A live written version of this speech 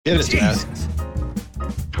It is, man.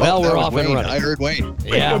 Well, we're off and running. I heard Wayne.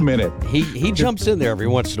 Yeah. Wait a minute. He jumps in there every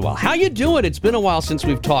once in a while. How you doing? It's been a while since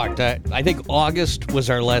we've talked. I think August was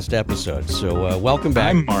our last episode, so welcome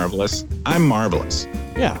back. I'm marvelous.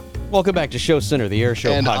 Yeah. Welcome back to Show Center, the Air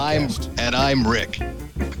Show And podcast. I'm Rick.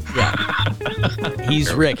 Yeah.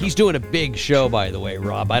 He's Rick. He's doing a big show, by the way,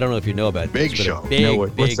 Rob. I don't know if you know about Big this, but show. a big, No,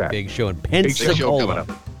 what's big, that? big show in Big show coming Pensacola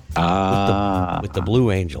up. with the Blue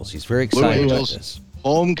Angels. He's very Blue excited about Angels this.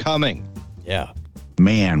 Homecoming. Yeah,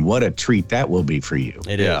 Man, what a treat that will be for you.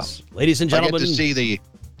 it Yeah. is. Ladies and I gentlemen, get to see the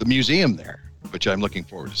museum there, which I'm looking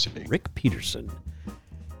forward to seeing. Rick Peterson.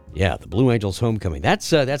 Yeah, the Blue Angels homecoming. That's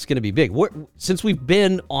going to be big. Since we've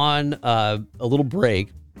been on a little break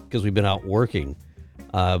because we've been out working,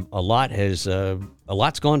 a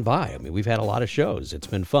lot's gone by. I mean, we've had a lot of shows. It's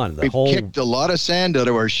been fun. We've kicked a lot of sand out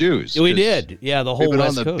of our shoes. We did. Yeah, the whole we've been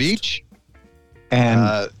West on the Coast. beach.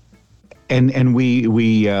 And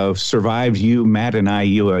we survived. Matt and I,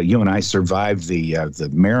 you and I survived the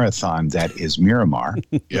marathon that is Miramar.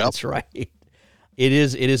 Yep. That's right. It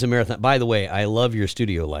is a marathon. By the way, I love your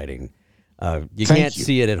studio lighting. You can't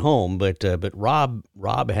see it at home, but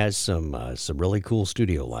Rob has some really cool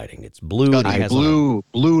studio lighting. It's blue. Got and he the has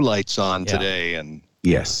blue lights on Yeah. today, and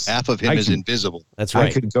Yes, half of him is invisible. That's right.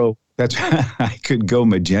 I could go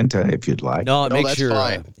magenta if you'd like. No, it No, makes that's your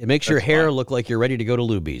fine. Your That's hair fine. look like you're ready to go to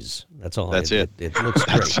Luby's. That's all. That's it. It looks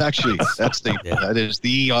That's great. actually that is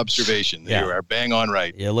the observation. Yeah. You are bang on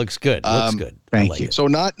right. Yeah, it looks good. Looks good. I thank like you. it. So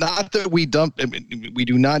not that we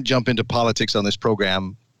do not jump into politics on this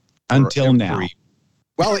program Until now.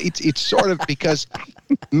 Well, it's sort of because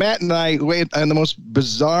Matt and I went on the most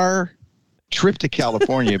bizarre trip to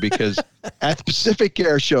California because at the Pacific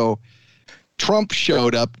Air Show, Trump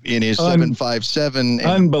showed up in his 757. And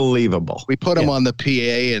Unbelievable. we put him on the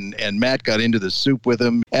PA, and Matt got into the soup with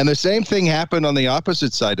him. And the same thing happened on the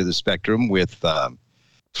opposite side of the spectrum with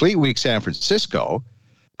Fleet Week San Francisco,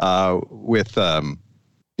 with Dianne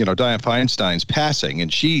Feinstein's passing,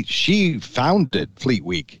 and she founded Fleet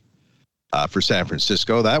Week for San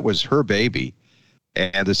Francisco. That was her baby,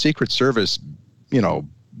 and the Secret Service,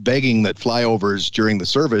 begging that flyovers during the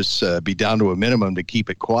service be down to a minimum to keep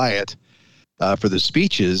it quiet for the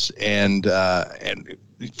speeches, and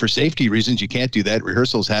for safety reasons, you can't do that.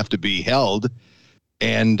 Rehearsals have to be held,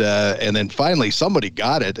 and then finally somebody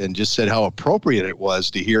got it and just said how appropriate it was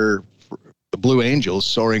to hear the Blue Angels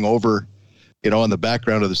soaring over, in the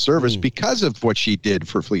background of the service because of what she did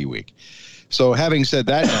for Fleet Week. So having said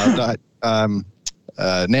that,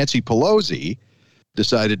 Nancy Pelosi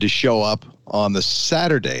decided to show up on the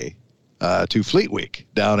Saturday to Fleet Week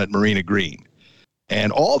down at Marina Green.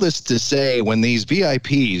 And all this to say, when these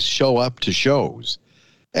VIPs show up to shows,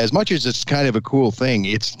 as much as it's kind of a cool thing,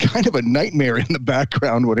 it's kind of a nightmare in the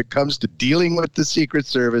background when it comes to dealing with the Secret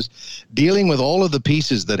Service, dealing with all of the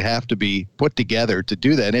pieces that have to be put together to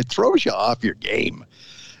do that. And it throws you off your game.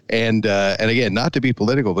 And again, not to be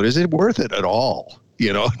political, but is it worth it at all,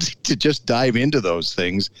 to just dive into those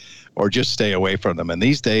things or just stay away from them? And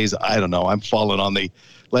these days, I don't know, I'm falling on the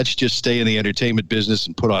let's just stay in the entertainment business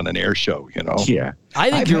and put on an air show, Yeah. I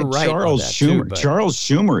think I've you're had right. Charles on that Schumer. too, but- Charles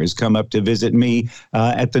Schumer has come up to visit me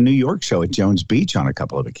at the New York show at Jones Beach on a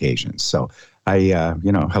couple of occasions. So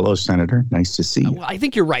hello, Senator. Nice to see you. Well, I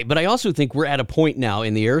think you're right, but I also think we're at a point now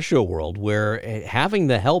in the air show world where having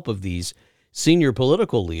the help of these senior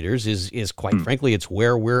political leaders is quite frankly, it's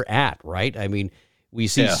where we're at, right? I mean, we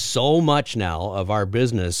see so much now of our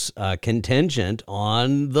business contingent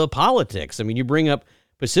on the politics. I mean, you bring up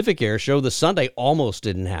Pacific Air Show, the Sunday almost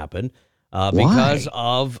didn't happen because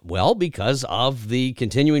of the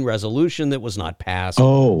continuing resolution that was not passed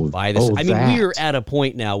by this. I mean, we are at a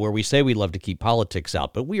point now where we say we love to keep politics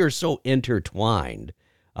out, but we are so intertwined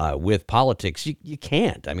with politics, you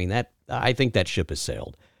can't. I mean, I think that ship has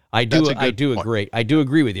sailed. I do agree. I do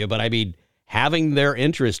agree with you, but I mean, having their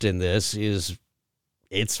interest in this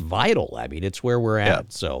it's vital. I mean, it's where we're at. Yeah.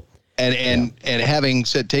 So, and having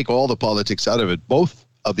said, take all the politics out of it, both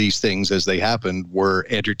of these things as they happened were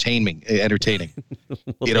entertaining.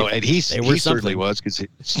 Well, and he certainly was, because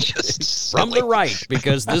it's just from the right,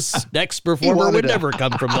 because this next performer would never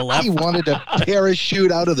come from the left. He wanted to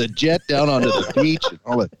parachute out of the jet down onto the beach and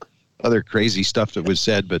all the other crazy stuff that was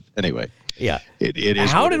said. But anyway. Yeah. It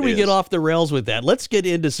is. How did we get off the rails with that? Let's get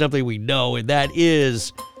into something we know, and that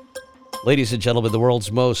is, ladies and gentlemen, the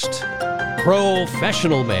world's most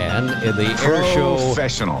professional man in the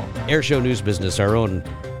air show news business, our own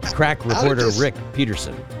crack reporter, Rick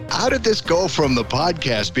Peterson. How did this go from the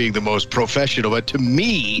podcast being the most professional, but to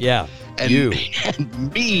me,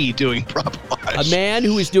 and me doing prop A man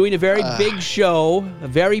who is doing a very big show.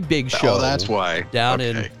 Oh, that's why. Down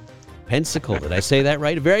in Pensacola. Did I say that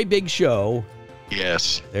right? A very big show.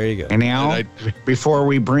 Yes. There you go. And now, before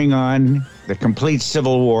we bring on the complete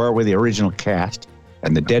Civil War with the original cast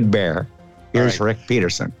and the dead bear, here's Rick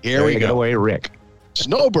Peterson. Here we go. Take it away, Rick.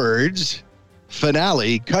 Snowbirds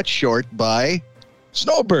finale cut short by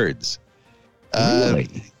snowbirds. Really?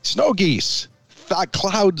 Snow geese.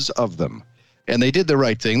 Clouds of them. And they did the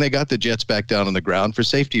right thing. They got the jets back down on the ground for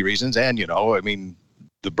safety reasons. And,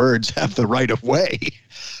 the birds have the right of way.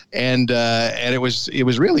 And it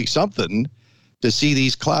was really something to see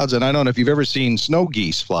these clouds. And I don't know if you've ever seen snow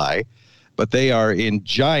geese fly, but they are in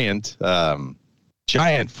giant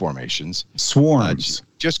formations. Swarms.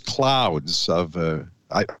 Just clouds of,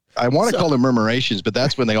 I want to call them murmurations, but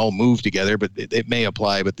that's when they all move together, but it may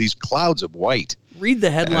apply. But these clouds of white. Read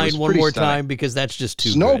the headline one more time, because that's just too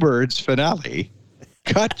Snowbirds finale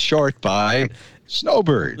cut short by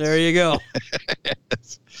snowbirds. There you go.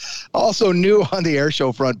 Also new on the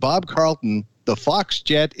airshow front, Bob Carlton, the Fox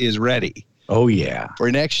jet is ready. Oh, yeah.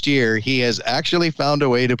 For next year, he has actually found a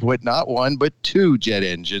way to put not one, but two jet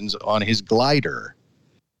engines on his glider.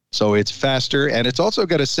 So it's faster, and it's also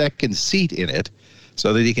got a second seat in it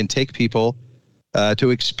so that he can take people to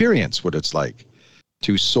experience what it's like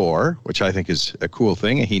to soar, which I think is a cool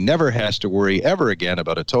thing. He never has to worry ever again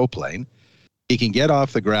about a tow plane. He can get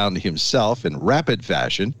off the ground himself in rapid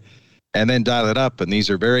fashion and then dial it up. And these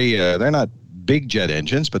are they're not big jet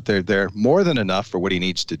engines, but they're more than enough for what he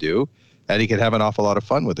needs to do. And he can have an awful lot of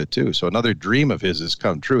fun with it, too. So another dream of his has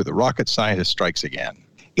come true. The rocket scientist strikes again.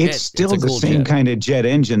 It's still the same kind of jet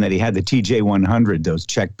engine that he had, the TJ100, those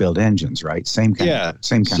Czech-built engines, right? Same kind.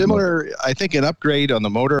 Similar, I think, an upgrade on the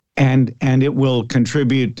motor. And it will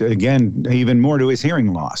contribute, again, even more to his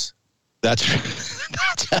hearing loss.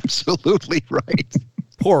 That's absolutely right.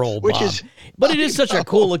 Poor old Bob. But it is such a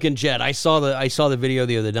cool-looking jet. I saw the video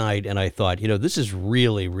the other night, and I thought, this is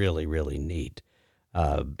really, really, really neat.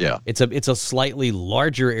 It's a slightly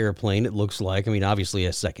larger airplane, it looks like. I mean, obviously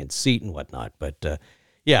a second seat and whatnot, but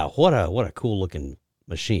what a cool looking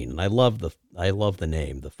machine. And I love the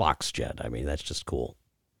name, the Fox Jet. I mean, that's just cool.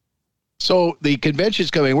 So the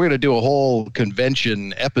convention's coming. We're going to do a whole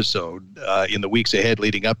convention episode in the weeks ahead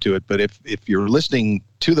leading up to it. But if you're listening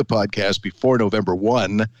to the podcast before November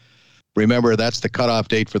 1, remember that's the cutoff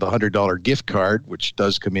date for the $100 gift card, which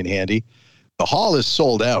does come in handy. The hall is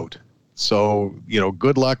sold out. So,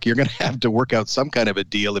 good luck. You're going to have to work out some kind of a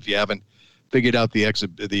deal if you haven't figured out the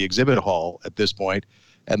exhibit hall at this point.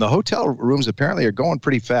 And the hotel rooms apparently are going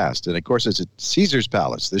pretty fast. And, of course, it's at Caesar's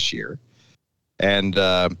Palace this year. And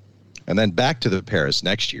then back to the Paris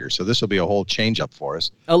next year. So this will be a whole change-up for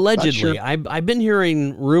us. Allegedly. I've been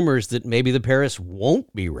hearing rumors that maybe the Paris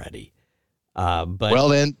won't be ready.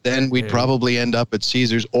 But then we'd probably end up at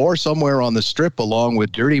Caesars or somewhere on the Strip, along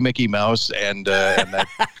with Dirty Mickey Mouse and that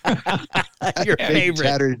your favorite,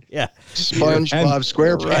 tattered SpongeBob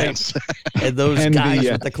SquarePants, and those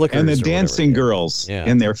guys with the clickers and the dancing girls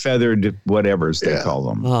in their feathered whatevers they call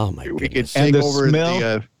them. Oh my goodness! And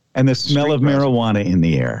the smell of marijuana in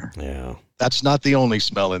the air. Yeah, that's not the only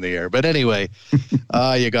smell in the air. But anyway,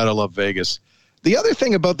 you gotta love Vegas. The other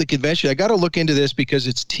thing about the convention, I got to look into this because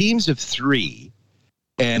it's teams of 3,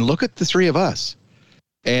 and look at the 3 of us.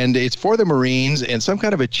 And it's for the Marines and some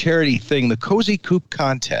kind of a charity thing, the Cozy Coop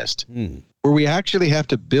contest, where we actually have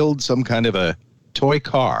to build some kind of a toy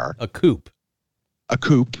car. A coop.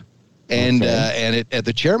 And at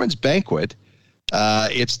the chairman's banquet,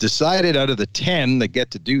 it's decided out of the 10 that get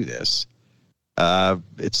to do this.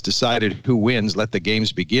 It's decided who wins. Let the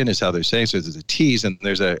games begin is how they're saying. So there's a tease, and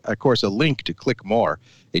there's of course a link to click more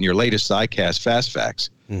in your latest ICAS Fast Facts.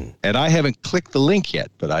 And I haven't clicked the link yet,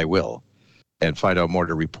 but I will, and find out more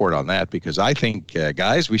to report on that, because I think,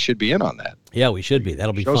 guys, we should be in on that. Yeah, we should be.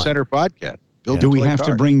 That'll be Show fun. Center podcast. Do we have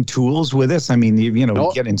to bring tools with us? I mean,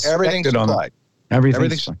 get inspected on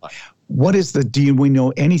everything's supplied. What is do we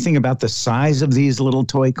know anything about the size of these little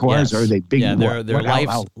toy cars? Yes. Are they big? Yeah, they're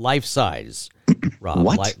life size. Rob.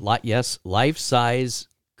 What? Yes, life size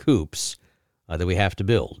coops that we have to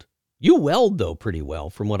build. You weld though pretty well,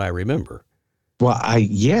 from what I remember. Well,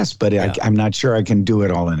 but I'm not sure I can do it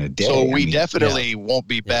all in a day. So we definitely won't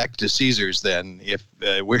be back to Caesars then if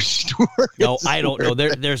we're stewards. No, I don't know.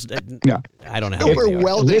 There's I don't know.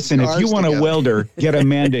 Listen, if you want a welder, get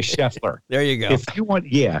Amanda Scheffler. There you go. If you want,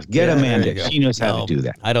 get Amanda. She knows how to do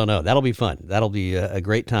that. I don't know. That'll be fun. That'll be a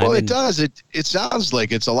great time. Well, it does. It sounds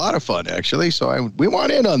like it's a lot of fun, actually. So we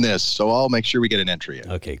want in on this. So I'll make sure we get an entry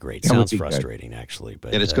in. Okay, great. Sounds frustrating, actually.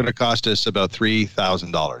 But and it's going to cost us about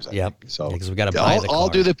 $3,000, I think. So because we got to I'll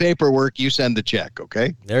do the paperwork. You send the check,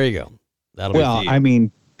 okay? There you go. That'll be I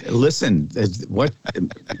mean, listen, what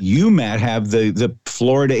you, Matt, have the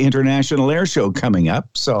Florida International Air Show coming up.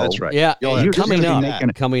 So that's right. Yeah, coming up.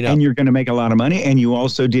 And you're going to make a lot of money. And you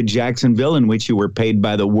also did Jacksonville, in which you were paid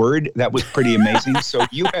by the word. That was pretty amazing. So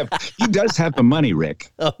he does have the money,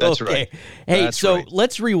 Rick. That's right. Hey,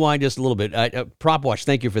 let's rewind just a little bit. Prop Watch,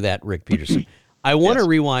 thank you for that, Rick Peterson. I want to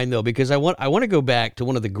rewind, though, because I want to go back to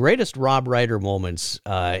one of the greatest Rob Ryder moments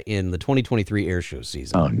in the 2023 Airshow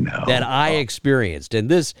season that I experienced. And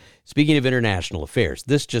this, speaking of international affairs,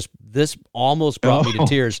 this almost brought me to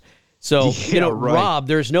tears. So, Rob,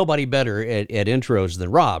 there's nobody better at intros than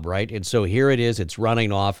Rob, right? And so here it is. It's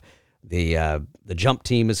running off. The jump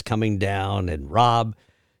team is coming down, and Rob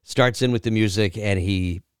starts in with the music, and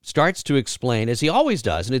he starts to explain, as he always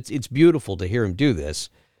does, and it's beautiful to hear him do this,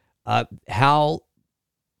 how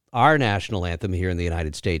our national anthem here in the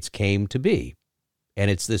United States came to be. And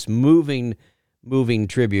it's this moving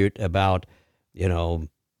tribute about,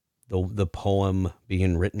 the poem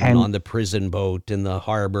being written on the prison boat in the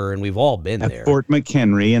harbor, and we've all been there. Fort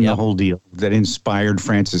McHenry and the whole deal that inspired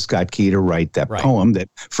Francis Scott Key to write that poem, that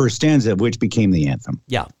first stanza of which became the anthem.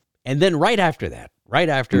 Yeah. And then right after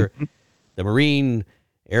the Marine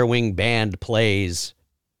Air Wing Band plays,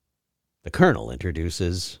 the Colonel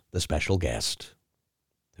introduces the special guest,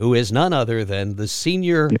 who is none other than the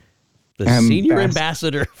senior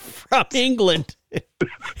ambassador from England.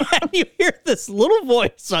 And you hear this little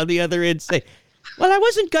voice on the other end say, well, I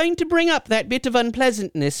wasn't going to bring up that bit of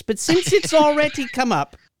unpleasantness, but since it's already come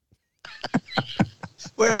up,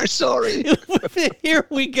 we're sorry. Here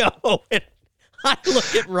we go. And I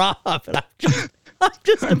look at Rob, and I'm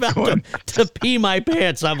just about to pee my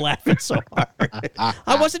pants. I'm laughing so hard.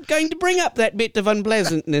 I wasn't going to bring up that bit of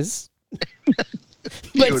unpleasantness.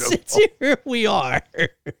 But since here we are.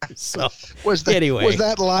 So was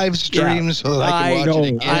that live stream so that I can watch it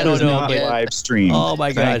again? I don't know. Live stream. Oh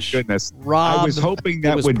my gosh. Thank goodness. Rob, I was hoping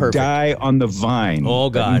that would perfect. die on the vine.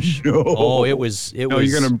 Oh gosh. No. Oh, it was. You're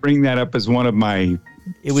going to bring that up as one of my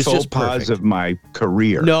faux pas of my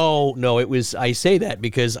career. No, it was. I say that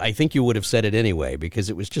because I think you would have said it anyway,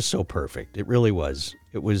 because it was just so perfect. It really was.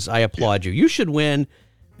 It was. I applaud you. You should win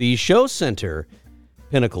the Show Center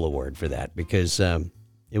Pinnacle Award for that, because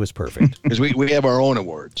it was perfect. Because we have our own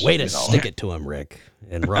awards. Way to stick it to him, Rick.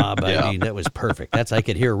 And Rob, I mean, that was perfect. I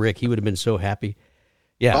could hear Rick. He would have been so happy.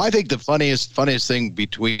 Yeah. Well, I think the funniest thing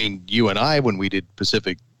between you and I when we did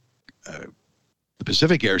the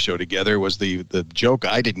Pacific Air Show together was the joke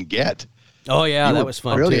I didn't get. Oh yeah, that was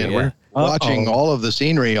fun. Brilliant. Too, yeah. We're watching all of the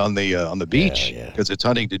scenery on the beach, because it's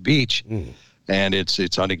Huntington Beach, and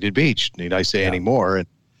it's Huntington Beach. Need I say any more?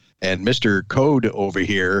 And Mr. Code over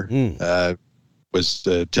here was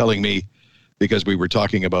telling me, because we were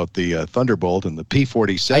talking about the Thunderbolt and the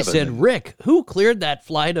P-47. I said, Rick, who cleared that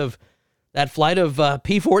flight of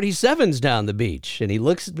P-47s down the beach? And he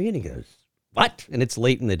looks at me and he goes, what? And it's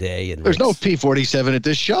late in the day. And there's no P-47 at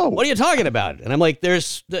this show. What are you talking about? And I'm like,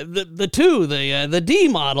 there's the D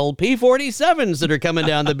model P-47s that are coming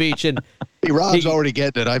down the beach. And Rob's already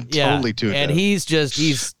getting it. I'm totally tuned and out. he's just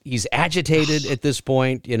he's agitated at this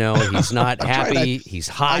point. He's not happy. He's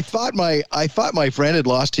hot. I thought my friend had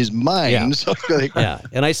lost his mind. Yeah. So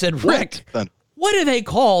And I said, Rick, what do they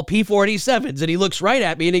call P-47s? And he looks right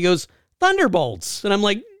at me and he goes, Thunderbolts. And I'm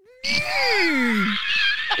like,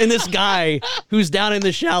 and this guy who's down in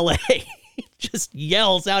the chalet just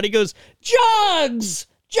yells out. He goes, Jugs!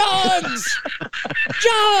 Jugs!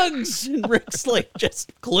 Jugs! And Rick's like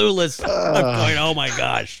just clueless. I'm going, oh my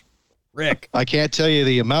gosh, Rick. I can't tell you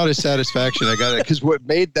the amount of satisfaction I got, because what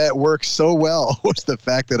made that work so well was the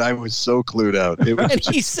fact that I was so clued out. And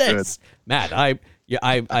he says, good. Matt,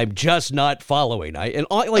 I'm just not following.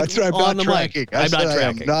 That's right, I'm not tracking.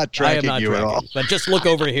 I'm not tracking you at all. But just look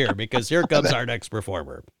over here, because here comes our next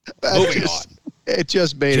performer. Moving on. It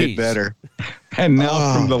just made it better. And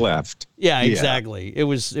now from the left. Yeah, exactly. It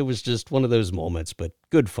was just one of those moments, but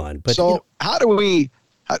good fun. But so how do we?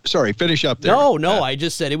 Sorry, finish up there. No. I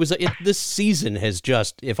just said this season has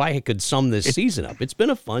just. If I could sum this season up, it's been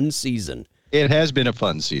a fun season. It has been a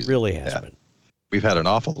fun season. It really has been. We've had an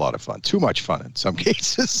awful lot of fun. Too much fun in some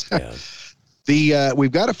cases. Yeah.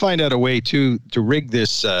 We've got to find out a way to rig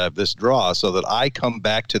this draw so that I come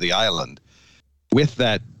back to the island with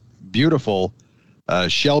that beautiful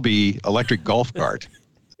Shelby electric golf cart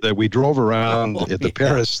that we drove around at the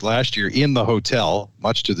Paris last year in the hotel,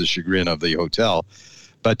 much to the chagrin of the hotel.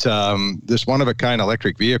 But this one-of-a-kind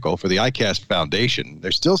electric vehicle for the ICAS Foundation,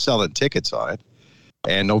 they're still selling tickets on it.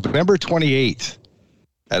 And November 28th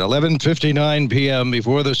at 11:59 p.m.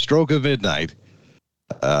 before the stroke of midnight,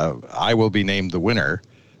 I will be named the winner.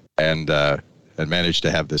 And and managed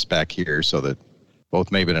to have this back here so that both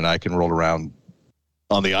Maven and I can roll around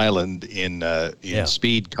on the island in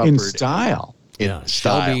speed, comfort, in style. In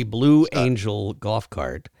style. Shelby Blue Angel golf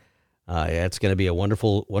cart. It's going to be a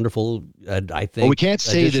wonderful, wonderful. I think. Well, we can't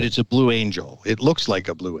say that it's a Blue Angel. It looks like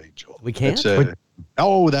a Blue Angel. We can't.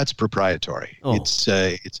 That's proprietary. Oh.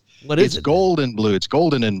 It's gold and blue. It's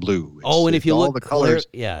golden and blue. And if you look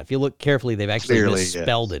if you look carefully, they've actually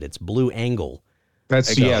misspelled it. It's Blue Angle.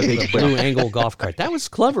 That's the Blue Angle golf cart. That was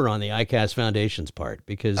clever on the ICAS Foundation's part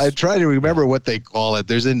because I try to remember what they call it.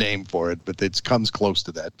 There's a name for it, but it comes close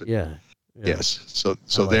to that. But yes.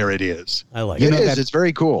 So there it is. I like it. It's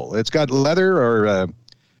very cool. It's got leather or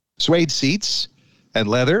suede seats and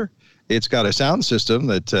leather. It's got a sound system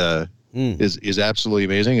that is absolutely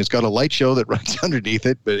amazing. It's got a light show that runs underneath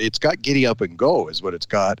it, but it's got Giddy Up and Go is what it's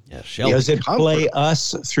got. Yeah, does it play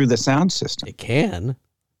us through the sound system? It can.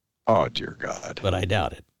 Oh, dear God. But I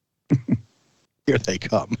doubt it. Here they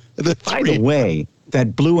come. By the way,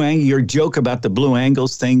 that Blue Angle, your joke about the Blue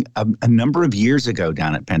Angles thing, a number of years ago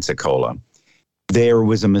down at Pensacola, there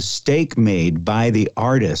was a mistake made by the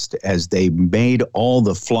artist as they made all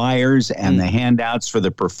the flyers and the handouts for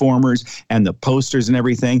the performers and the posters and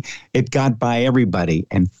everything. It got by everybody,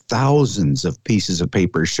 and thousands of pieces of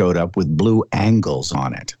paper showed up with Blue Angles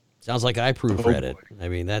on it. Sounds like I proofread it. I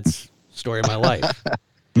mean, that's the story of my life.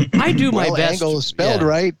 I do my best. Angle is spelled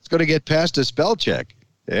right. It's going to get past a spell check.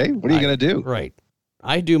 Hey, what are you going to do? Right.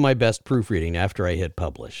 I do my best proofreading after I hit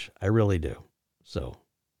publish. I really do. So,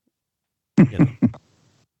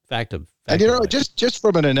 fact of just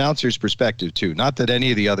from an announcer's perspective too, not that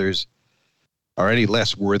any of the others are any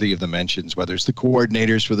less worthy of the mentions, whether it's the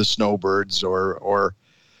coordinators for the Snowbirds or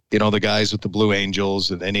the guys with the Blue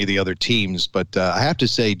Angels and any of the other teams. But I have to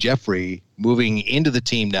say, Jeffrey, moving into the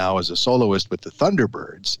team now as a soloist with the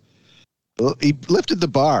Thunderbirds, he lifted the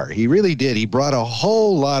bar. He really did. He brought a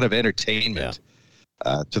whole lot of entertainment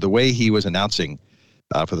to the way he was announcing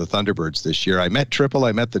for the Thunderbirds this year. I met Triple.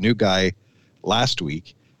 I met the new guy last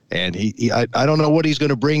week. And I don't know what he's going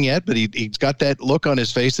to bring yet, but he's got that look on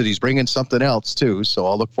his face that he's bringing something else too. So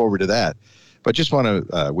I'll look forward to that. But just want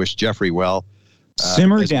to wish Jeffrey well.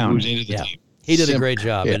 Simmer down. He did a great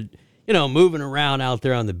job. Yeah. And, moving around out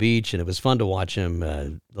there on the beach, and it was fun to watch him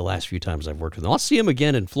the last few times I've worked with him. I'll see him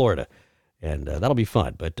again in Florida, and that'll be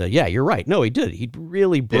fun. But, you're right. No, he did. He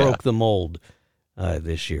really broke the mold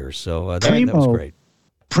this year. So that was great.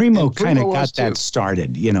 Primo kind of got that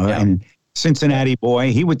started, and Cincinnati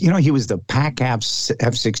boy. He was the Pack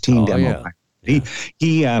F-16 demo.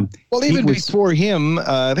 Even before him,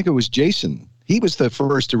 I think it was Jason. He was the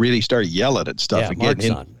first to really start yelling at stuff and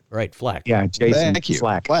getting in. Right, Flack. Yeah, Jason. Thank you,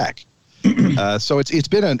 Flack. So it's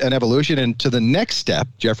been an evolution, and to the next step,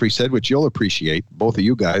 Jeffrey said, which you'll appreciate, both of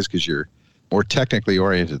you guys, because you're more technically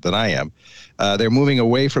oriented than I am. They're moving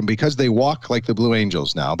away from, because they walk like the Blue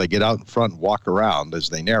Angels now. They get out in front, walk around as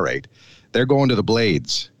they narrate. They're going to the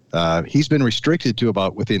blades. He's been restricted to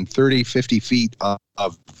about within 30, 50 feet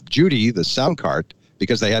of Judy, the sound cart,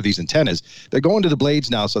 because they have these antennas. They're going to the blades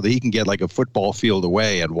now so that he can get like a football field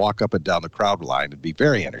away and walk up and down the crowd line. It'd be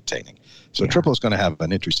very entertaining. So Triple's going to have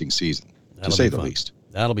an interesting season, to say the least.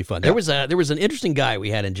 That'll be fun. There was an interesting guy we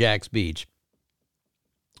had in Jack's Beach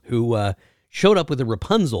who showed up with a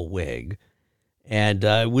Rapunzel wig and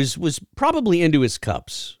was probably into his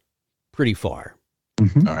cups pretty far.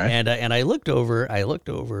 Mm-hmm. All right. And I looked over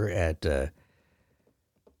at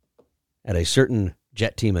a certain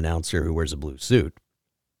jet team announcer who wears a blue suit.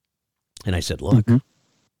 And I said, look,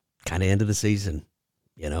 kind of end of the season.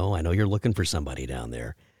 I know you're looking for somebody down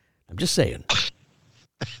there. I'm just saying,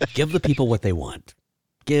 give the people what they want.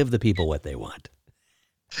 Give the people what they want.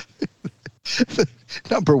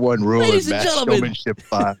 Number one rule Ladies in and match gentlemen, showmanship.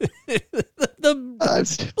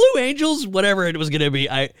 The Blue Angels, whatever it was going to be,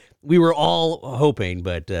 we were all hoping,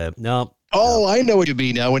 but no. Oh, I know what you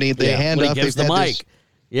mean now. When they hand out the mic.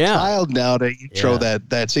 Child now to intro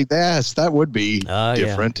that. See, that would be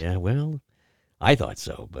different. Yeah, well, I thought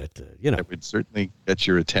so, but it would certainly get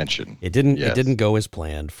your attention. It didn't. Yes. It didn't go as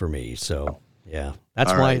planned for me. So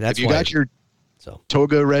that's all why. Right. That's Have you why. Got your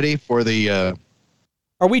toga ready for the?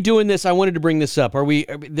 Are we doing this? I wanted to bring this up.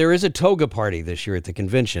 There is a toga party this year at the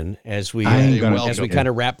convention as we kind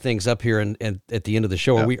of wrap things up here and at the end of the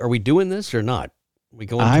show. Yeah. Are we doing this or not?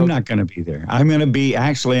 I'm not going to be there. I'm going to be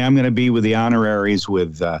with the honoraries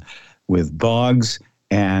with Boggs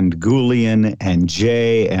and Goulian and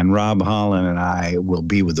Jay and Rob Holland, and I will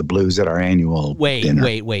be with the Blues at our annual dinner.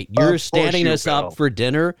 Wait. You're standing us up for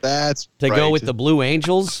dinner? That's to go with the Blue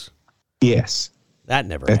Angels? Yes. That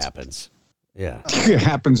never happens. Yeah. It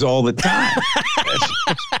happens all the time.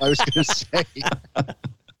 I was going to say.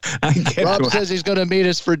 Rob says he's going to meet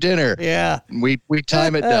us for dinner. Yeah. We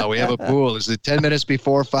time it now. We have a pool. Is it 10 minutes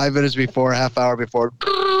before, 5 minutes before, half hour before?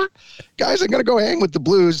 Guys, I'm going to go hang with the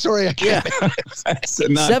Blues. Sorry, I can't. That's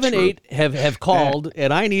not 7, true. 8 have called,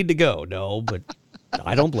 and I need to go. No, but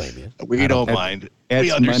I don't blame you. We don't mind. It's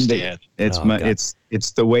We understand. Monday.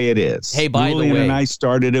 It's the way it is. Hey, by the Julian way, and I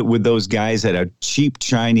started it with those guys at a cheap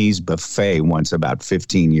Chinese buffet once about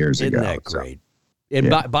 15 years ago. isn't that great? And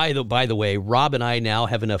by the way, Rob and I now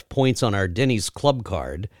have enough points on our Denny's Club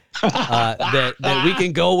card that we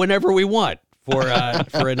can go whenever we want for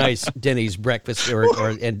a nice Denny's breakfast,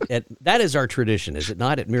 and that is our tradition, is it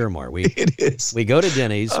not? At Miramar, It is. we go to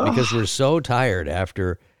Denny's because we're so tired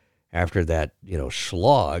after that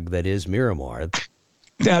slog that is Miramar.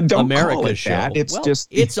 Now, don't America call it show. that. It's Well, just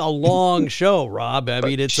it's a long show, Rob. I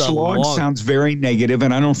mean, it's a slog long. sounds very negative,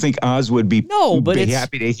 and I don't think Oz would be it's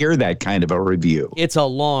happy to hear that kind of a review. It's a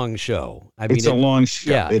long show. I mean, It's a long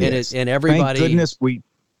show. Yeah, it and is. and everybody. Thank goodness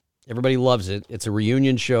Everybody loves it. It's a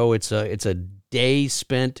reunion show. It's a day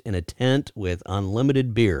spent in a tent with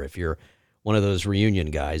unlimited beer if you're one of those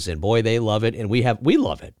reunion guys. And boy, they love it, and we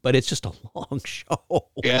love it. But it's just a long show.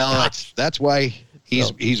 Yeah, that's why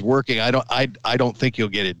he's working. I don't think he'll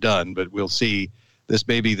get it done, but we'll see. This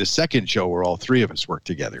may be the second show where all three of us work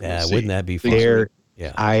together. Yeah, We'll wouldn't that be fun?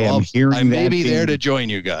 Yeah. I am hearing I may that be there being- to join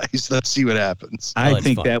you guys. Let's see what happens. I that's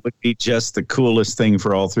think fun. that would be just the coolest thing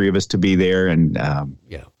for all three of us to be there, and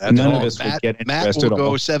Yeah. That's none all. of us would get Matt interested will at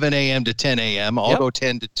all. go 7 a.m. to 10 a.m. I'll Yep. go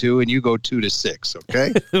 10 to 2, and you go 2 to 6.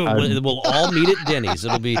 Okay. We'll all meet at Denny's.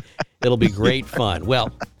 It'll be great fun.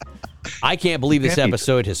 Well, I can't believe this Denny's.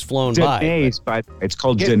 episode has flown by. Danae's, it's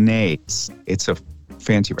called Danae's. It's a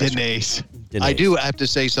fancy restaurant. Denise. Denny's. I do have to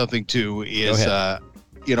say something too. Is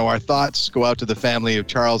our thoughts go out to the family of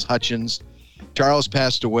Charles Hutchins. Charles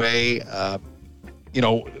passed away.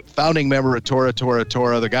 Founding member of Tora,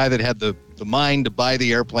 the guy that had the mind to buy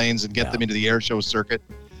the airplanes and get them into the airshow circuit,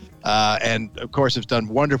 and of course has done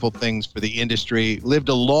wonderful things for the industry. Lived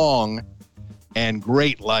a long and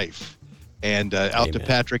great life. And out to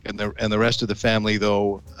Patrick and the rest of the family,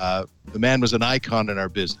 though, the man was an icon in our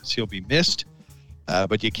business. He'll be missed.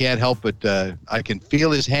 But you can't help but I can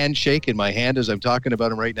feel his handshake in my hand as I'm talking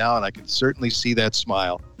about him right now, and I can certainly see that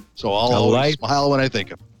smile. So I'll always smile when I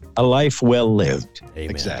think of him. A life well lived. Amen.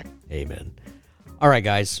 Exactly. Amen. All right,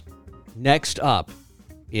 guys. Next up,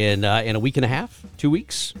 in a week and a half, 2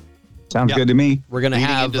 weeks, Sounds good to me. we're going to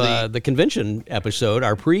Leading have into the convention episode,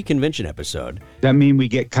 our pre-convention episode. Does that mean we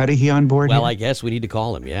get Cudahy on board? Well, here? I guess we need to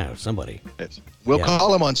call him. Yeah, somebody. Yes. We'll Yeah.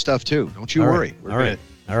 call him on stuff too. Don't you All worry. right.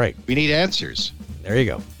 All right. We need answers. There you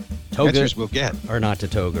go. Toga Answers we'll get. or not to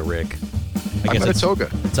toga, Rick? I I'm guess going to toga.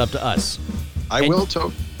 it's up to us. I will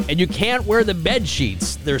toga. And you can't wear the bed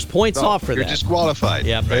sheets. There's points off for You're that. disqualified.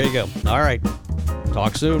 Yeah, there you go. All right.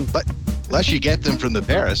 Talk soon. But unless you get them from the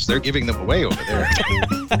Paris, they're giving them away over there.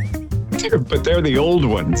 But they're the old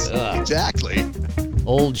ones. Exactly.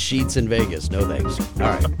 Old sheets in Vegas. No thanks. All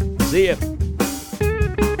right. See ya.